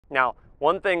Now,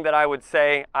 one thing that I would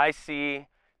say I see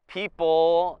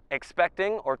people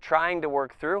expecting or trying to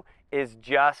work through is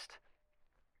just,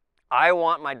 I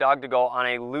want my dog to go on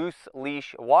a loose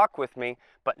leash walk with me,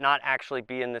 but not actually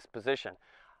be in this position.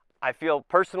 I feel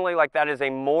personally like that is a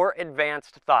more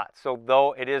advanced thought. So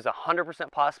though it is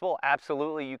 100% possible,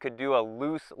 absolutely you could do a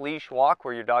loose leash walk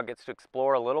where your dog gets to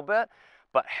explore a little bit,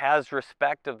 but has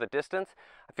respect of the distance.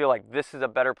 I feel like this is a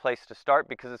better place to start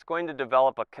because it's going to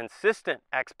develop a consistent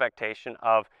expectation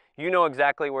of, you know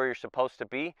exactly where you're supposed to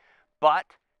be, but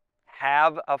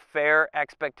have a fair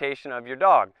expectation of your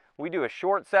dog. We do a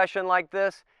short session like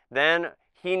this, then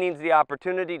he needs the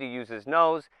opportunity to use his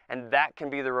nose, and that can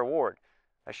be the reward.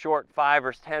 A short 5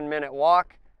 or 10 minute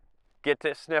walk, get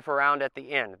to sniff around at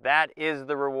the end. That is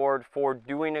the reward for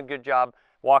doing a good job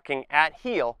walking at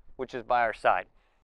heel, which is by our side.